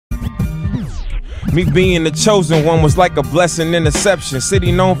Me being the chosen one was like a blessing and exception.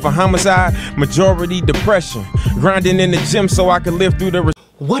 City known for homicide, majority depression. Grinding in the gym so I could live through the...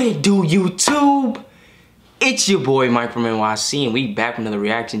 What it do, YouTube? It's your boy Mike from NYC, and we back with another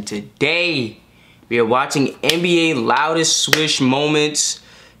reaction. Today we are watching NBA Loudest Swish moments.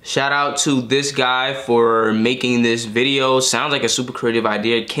 Shout out to this guy for making this video. Sounds like a super creative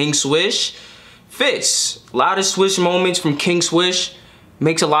idea. King Swish fits. Loudest Swish moments from King Swish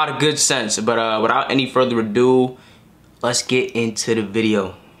makes a lot of good sense. But without any further ado, let's get into the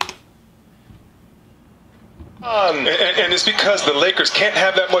video. And it's because the Lakers can't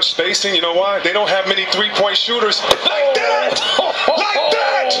have that much spacing. You know why? They don't have many three-point shooters like that. Like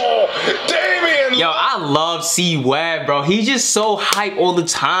that. Damian. Yo, I love C Webb, bro. He's just so hype all the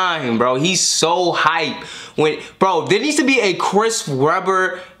time, bro. He's so hype. Bro, there needs to be a Chris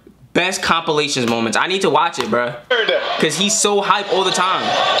Webber best compilations moments. I need to watch it, bro. Because he's so hype all the time.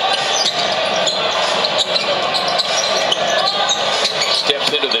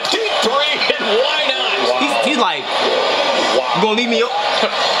 Steps into the deep three, and why not? He's like, wow. You gonna leave me up?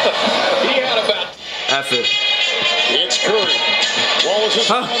 He had about F it. It's Curry. Wallace is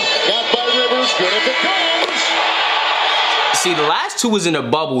got by Rivers. Good if it goes. See, the last two was in a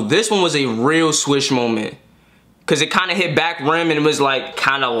bubble. This one was a real Swish moment. Cause it kind of hit back rim and it was like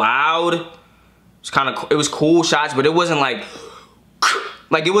kind of loud. It was cool shots, but it wasn't like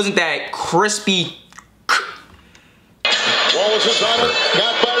it wasn't that crispy. Wallace is on it.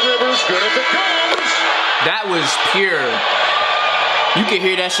 Got by Rivers. Good if it goes. That was pure. You could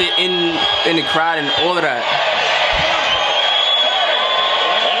hear that shit in the crowd and all of that.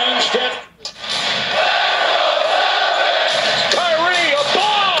 And Steph. Kyrie, a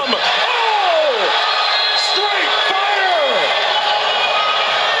bomb. Oh! Straight fire.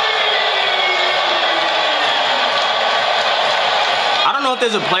 I don't know if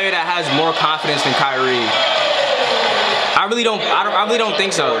there's a player that has more confidence than Kyrie. I really don't think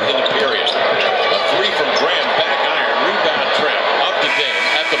so. In the period. Three from Graham, back iron, rebound trap, up to Dame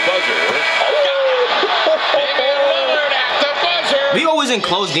at the buzzer. Damian Lillard at the buzzer. We always in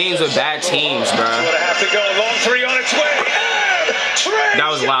close games with bad teams, bro. Have to go long three on its way. That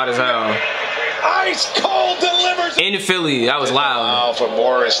was loud as hell. Ice cold delivers. In Philly, that was loud. For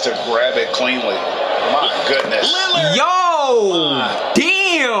Morris to grab it cleanly. My goodness. Lillard. Yo,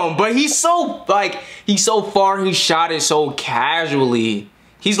 damn! But he's so far. He shot it so casually.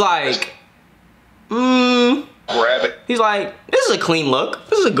 He's like. Grab it. He's like, this is a clean look.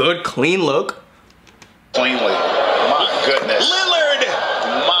 This is a good, clean look. Cleanly. My goodness. Lillard.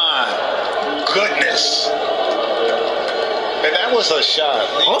 My goodness. And that was a shot.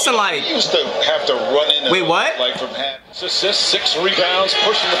 Also, like, He used to have to run in. Wait, what? Like from half. Assists, 6 rebounds,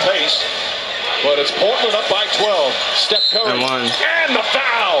 pushing the pace. But it's Portland up by 12. Steph Curry. And one. And the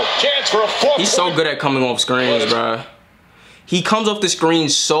foul. Chance for a 4-point. He's so good at coming off screens, bro. He comes off the screen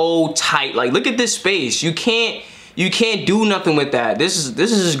so tight. Like, look at this space. You can't do nothing with that. This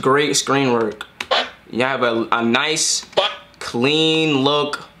is great screen work. You have a nice, clean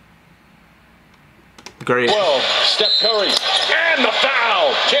look. Great. 12. Steph Curry. And the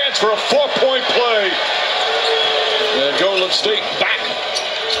foul. Chance for a 4-point play. And Golden State back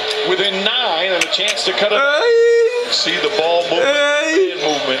within 9 and a chance to cut it. See the ball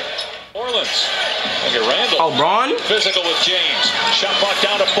movement. Orleans. Look at Randall. Oh, Braun? Physical with James. Shot clock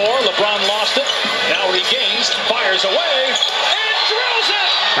down to 4. LeBron lost it. Now regains. Fires away. And drills it.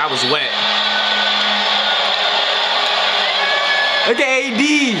 That was wet. Look at AD.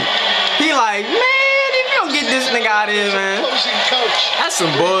 He like, man, if you don't get this nigga out of here, man. That's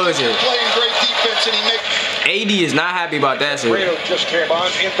some bullshit. Playing great defense and he makes. AD is not happy about that shit. Just came on.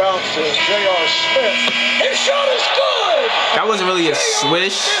 Inbound to J.R. Smith. His shot is good. That wasn't really a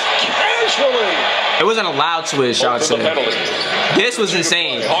swish. Casually. It wasn't a loud swish, I would say. This was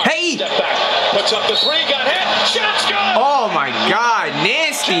insane. Hey! Puts up the 3, got hit. Shot's good. Oh my God,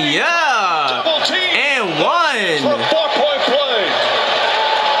 nasty, yeah. And one. For a 4-point play.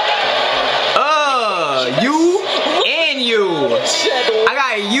 You and you. I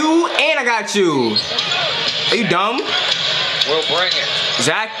got you and I got you. Are you dumb? We'll bring it.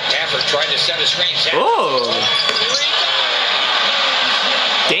 Zach. Gafford trying to set a screen. Oh.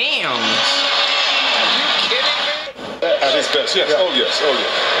 Damn. Are you kidding me? At his best, yes. Oh, yes. Oh,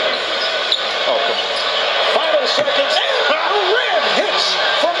 yes. Oh, come on. Final seconds. Red hits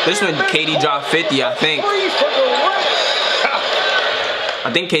from This one, KD dropped 50, I think.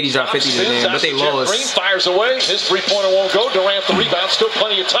 I think KD dropped 50 today, but they lost. Green fires away. His 3-pointer won't go. Durant the rebound. Still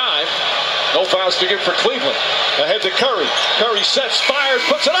plenty of time. No fouls to give for Cleveland. Ahead to Curry. Curry sets, fires,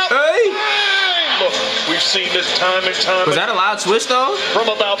 puts it up. Hey. Bang! Look, we've seen this time and time. Was that a loud switch though? From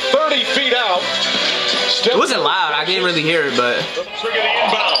about 30 feet out. It wasn't loud. I didn't really hear it, but. Trigger the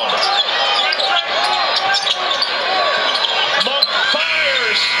inbound. Monk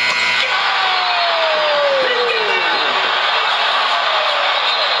fires.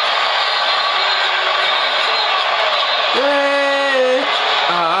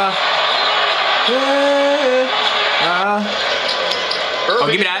 Oh,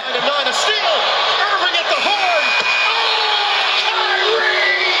 give me that. A steal. Irving at the horn.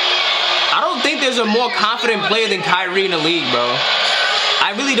 Kyrie. I don't think there's a more confident player than Kyrie in the league, bro.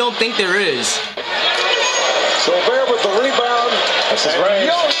 I really don't think there is. So there with the rebound. This is right.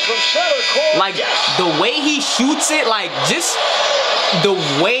 From center court. Like, the way he shoots it, like, just the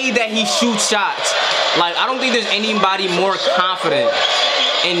way that he shoots shots. Like, I don't think there's anybody more confident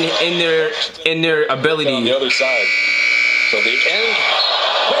in their ability. On the other side. So the end.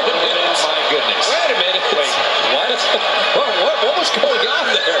 Wait a minute. My goodness. Wait a minute. Wait. What was going on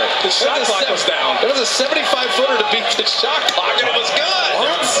there? The shot clock was down. It was a 75-footer to beat the shot clock, and it was good.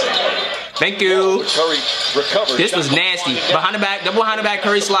 Thank you. Curry recovered. This was nasty. Behind the back, double behind the back,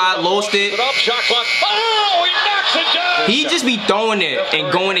 Curry slide, lost it. Shot clock. Oh, he knocks it down. He just be throwing it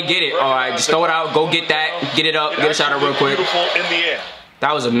and going to get it. All right, just throw it out, go get that, get it up, get a shot up real quick. Beautiful in the air.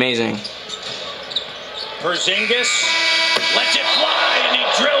 That was amazing. Porzingis lets it fly and he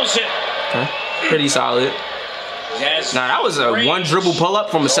drills it. Okay. Pretty solid. Nah, that was a one dribble pull up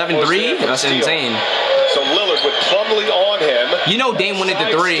from a 7-3. That's insane. So Lillard with Plumlee on him. You know Dame wanted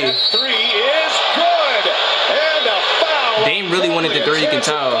the three. Three is good. And a foul. Dame really wanted the three, you can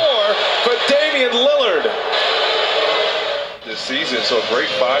tell. For Damian Lillard. This season, so a great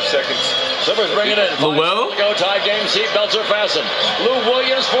 5 seconds. Somebody's bringing it in. Lou Will? Go tie game, seatbelts are fastened. Lou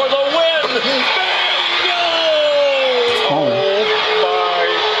Williams for the win. Bingo! Oh my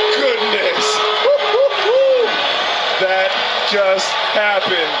goodness. That just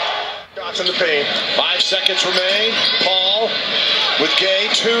happened. Shots in the paint. 5 seconds remain. Paul with Gay.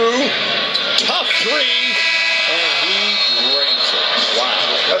 2. Tough 3. And he rings it. Wow.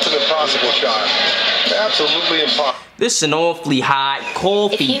 That's an impossible shot. Absolutely impossible. This is an awfully hot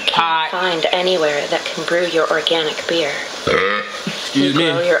coffee If you pot. can't find anywhere that can brew your organic beer, Excuse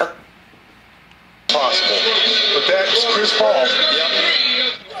me. grow your Possible. But that's Chris Paul. Yep.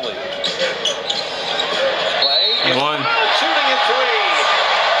 Play. One. Shooting at 3.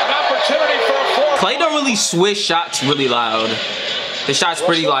 An opportunity for a 4. Clay don't really swish shots really loud. His shot's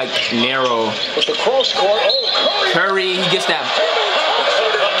pretty like narrow. With the cross court. Oh, Curry, he gets that.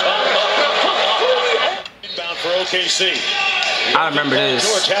 Inbound for OKC. I remember this.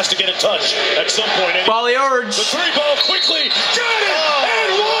 George has to get a touch at some point. Paulie The George. 3 ball quickly. Got it.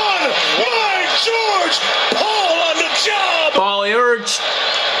 And one. My George. Paul on the job. Paulie George.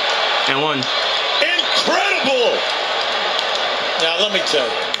 And one. Incredible. Now let me tell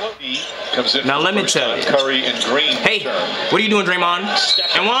you. Comes in Now let me tell you. Curry and Green. Hey, what are you doing, Draymond?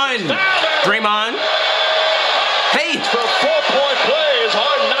 And one. Draymond. Hey. For a 4-point play as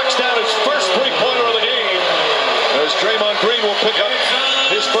Harden knocks down his first 3-pointer of the game. As Draymond Green will pick up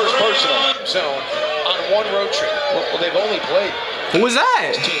his first personal. Zone on one road trip. Well, they've only played Who was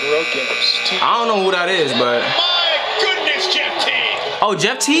that? 16 road games. I don't know who that is, but. My goodness, Jeff T. Oh,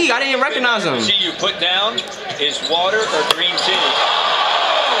 Jeff Teague. I didn't recognize him. tea you put down is water or green tea.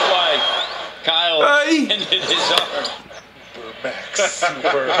 Why? Kyle Hey. ended his arm.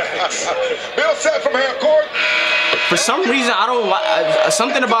 Super max. Bill set from half court. For some reason, I don't like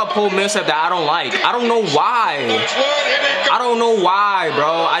something about Paul Millsap that I don't like. I don't know why. I don't know why,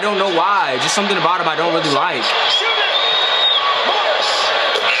 bro. I don't know why. Just something about him I don't really like.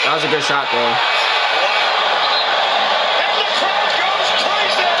 That was a good shot, though.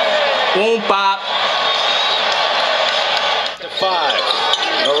 Boom, pop. 5.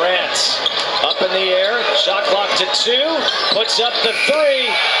 Morant up in the air. Shot clock to 2. Puts up the 3.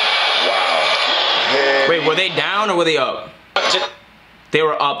 Wow. Wait, were they down or were they up? They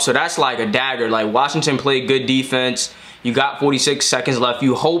were up, so that's like a dagger. Like, Washington played good defense. You got 46 seconds left.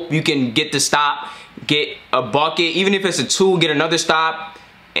 You hope you can get the stop, get a bucket. Even if it's a 2, get another stop.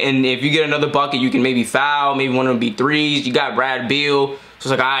 And if you get another bucket, you can maybe foul. Maybe one of them be 3s. You got Brad Beal. So it's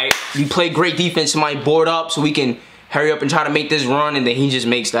like, all right, you play great defense. Somebody board up so we can hurry up and try to make this run. And then he just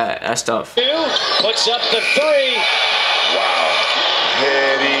makes that. That's tough. 2. Puts up the 3. Wow.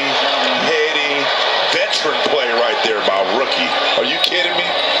 Heady veteran play right there by rookie. Are you kidding me?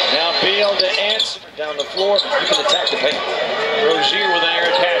 Now Beal to answer down the floor. You can attack the paint. Rozier with an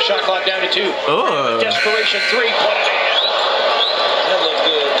air pass. Shot clock down to 2. Ugh. Desperation 3. Put it in. That looked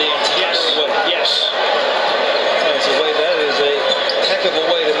good, Dan. Yes. Yes. That's a way. That is a heck of a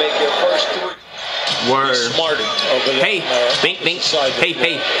way to make your first 3. Word. Smart over there. Hey, bink.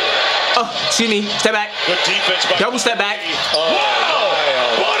 Hey. Oh, excuse me. Step back. Good defense by Double step back. Wow!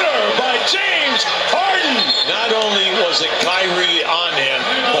 Butter by James Harden. Not only was it Kyrie on him,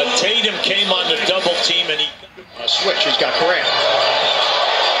 but Tatum came on the double team and he switch. He's got Grant.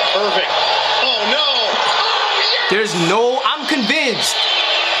 Irving. Oh no! There's no. I'm convinced.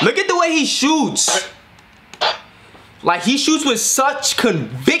 Look at the way he shoots. Like he shoots with such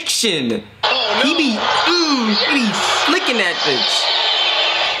conviction. Oh no! He be flicking that bitch.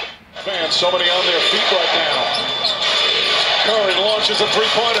 Fans, so many on their feet right now. Curry launches a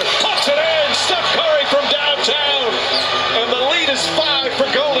three-pointer, puts it in. Steph Curry from downtown, and the lead is 5 for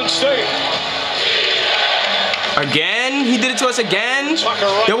Golden State. Again, he did it to us again.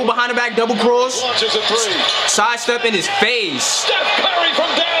 Right. Double behind the back, double cross. Launches a three. Sidestep in his face. Steph Curry from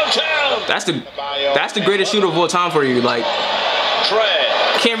downtown. That's the greatest shooter of all time for you. Like, Trey.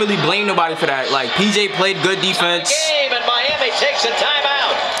 can't really blame nobody for that. Like, PJ played good defense. Game and Miami takes a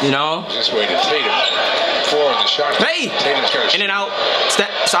timeout. You know? Just waited. Tatum. 4 on the shot. Hey! Tatum's got In and out.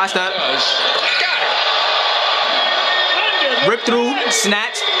 Step, sidestep. Got it. Rip through,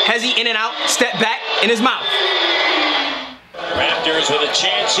 snatch, hezzy, in and out, step back, in his mouth. Raptors with a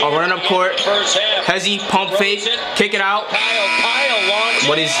chance here. Run up court, First half. hezzy, pump fake, kick it out. Kyle launches.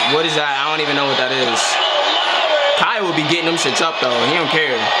 What is that? I don't even know what that is. Kyle will be getting them shits up though. He don't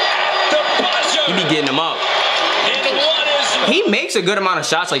care. He be getting them up. And one is He makes a good amount of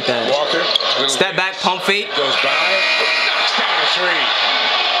shots like that. Walker. Step back, pump fake. Goes by. Knocks down a three.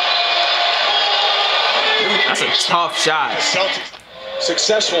 That's a tough shot. Celtics.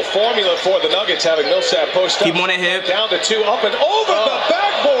 Successful formula for the Nuggets, having Millsap post up. Keep him on that hip. Down to 2, up and over the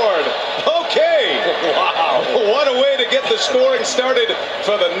backboard. Okay. Wow. What a way to get the scoring started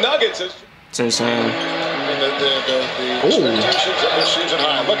for the Nuggets. It's insane. The expectations of this season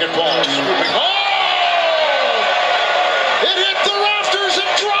high. Look at ball swooping. Oh! It hit the rafters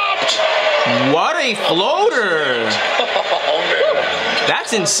and dropped. What a floater. Oh, man.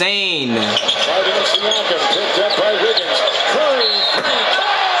 That's insane. Right into Siakam, picked up by Wiggins. Curry,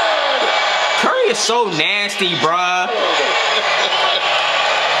 Curry is so nasty, bruh.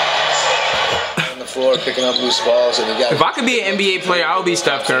 On the floor picking up loose balls, and he got. If I could be an NBA player, I would be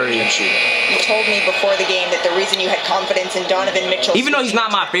Steph Curry. You told me before the game that the reason you had confidence in Donovan Mitchell, Even though he's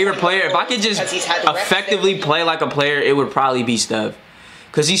not my favorite player, if I could just effectively play like a player, it would probably be Steph.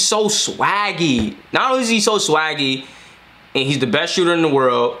 Because he's so swaggy. Not only is he so swaggy, and he's the best shooter in the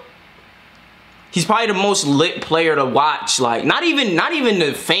world, he's probably the most lit player to watch. Like, not even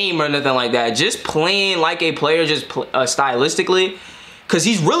the fame or nothing like that. Just playing like a player, just stylistically. Because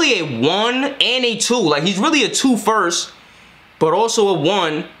he's really a 1 and a 2. Like, he's really a 2 first, but also a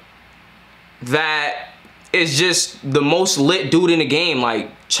 1 that is just the most lit dude in the game.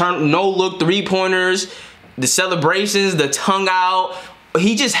 Like, no-look three-pointers, the celebrations, the tongue out.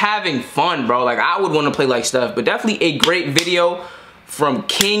 He just having fun, bro. Like, I would want to play like Steph. But definitely a great video from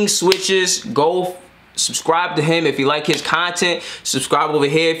King Switches. Go subscribe to him if you like his content. Subscribe over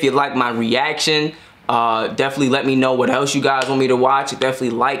here if you like my reaction. Definitely let me know what else you guys want me to watch. Definitely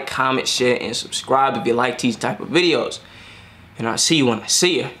like, comment, share, and subscribe if you like these type of videos. And I'll see you when I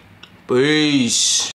see you. Peace.